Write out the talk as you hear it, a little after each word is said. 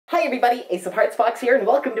Hey everybody, Ace of Hearts Fox here, and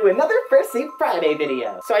welcome to another Fursuit Friday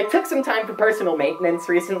video. So I took some time for personal maintenance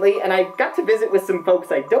recently, and I got to visit with some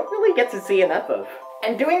folks I don't really get to see enough of.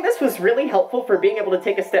 And doing this was really helpful for being able to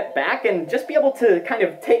take a step back and just be able to kind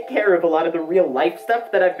of take care of a lot of the real life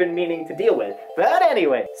stuff that I've been meaning to deal with. But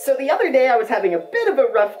anyway, so the other day I was having a bit of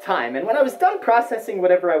a rough time, and when I was done processing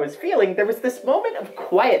whatever I was feeling, there was this moment of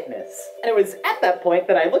quietness. And it was at that point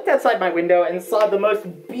that I looked outside my window and saw the most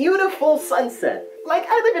beautiful sunset. Like,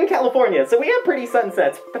 I live in California, so we have pretty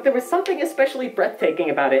sunsets, but there was something especially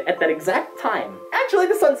breathtaking about it at that exact time. Actually,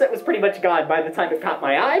 the sunset was pretty much gone by the time it caught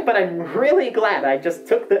my eye, but I'm really glad I just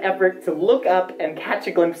took the effort to look up and catch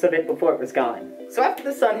a glimpse of it before it was gone. So after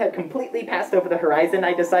the sun had completely passed over the horizon,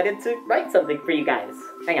 I decided to write something for you guys.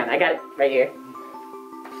 Hang on, I got it right here.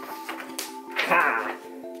 Ha!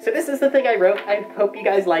 So this is the thing I wrote. I hope you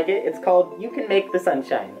guys like it. It's called You Can Make the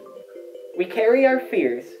Sunshine. We carry our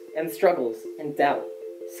fears and struggles and doubt,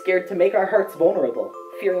 scared to make our hearts vulnerable,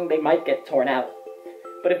 fearing they might get torn out.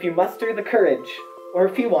 But if you muster the courage, or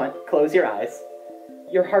if you want, close your eyes,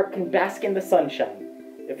 your heart can bask in the sunshine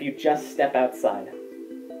if you just step outside.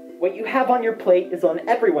 What you have on your plate is on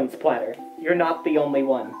everyone's platter. You're not the only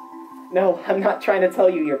one. No, I'm not trying to tell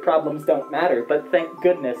you your problems don't matter, but thank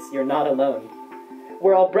goodness you're not alone.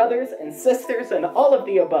 We're all brothers and sisters and all of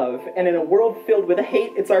the above, and in a world filled with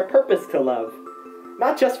hate, it's our purpose to love.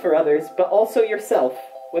 Not just for others, but also yourself.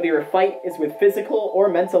 Whether your fight is with physical or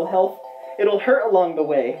mental health, it'll hurt along the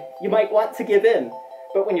way. You might want to give in,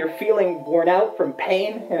 but when you're feeling worn out from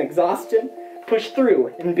pain and exhaustion, push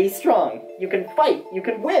through and be strong. You can fight, you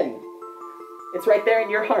can win. It's right there in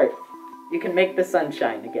your heart. You can make the sun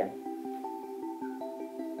shine again.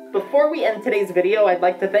 Before we end today's video, I'd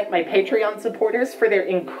like to thank my Patreon supporters for their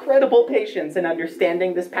incredible patience and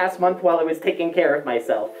understanding this past month while I was taking care of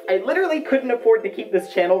myself. I literally couldn't afford to keep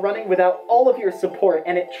this channel running without all of your support,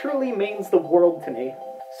 and it truly means the world to me.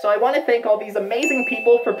 So I want to thank all these amazing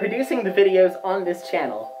people for producing the videos on this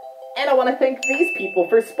channel. And I want to thank these people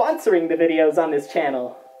for sponsoring the videos on this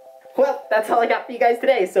channel. Well, that's all I got for you guys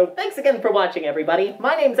today, so thanks again for watching, everybody.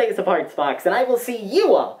 My name's Ace of Hearts Fox, and I will see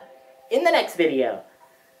you all in the next video.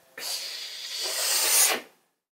 Psh.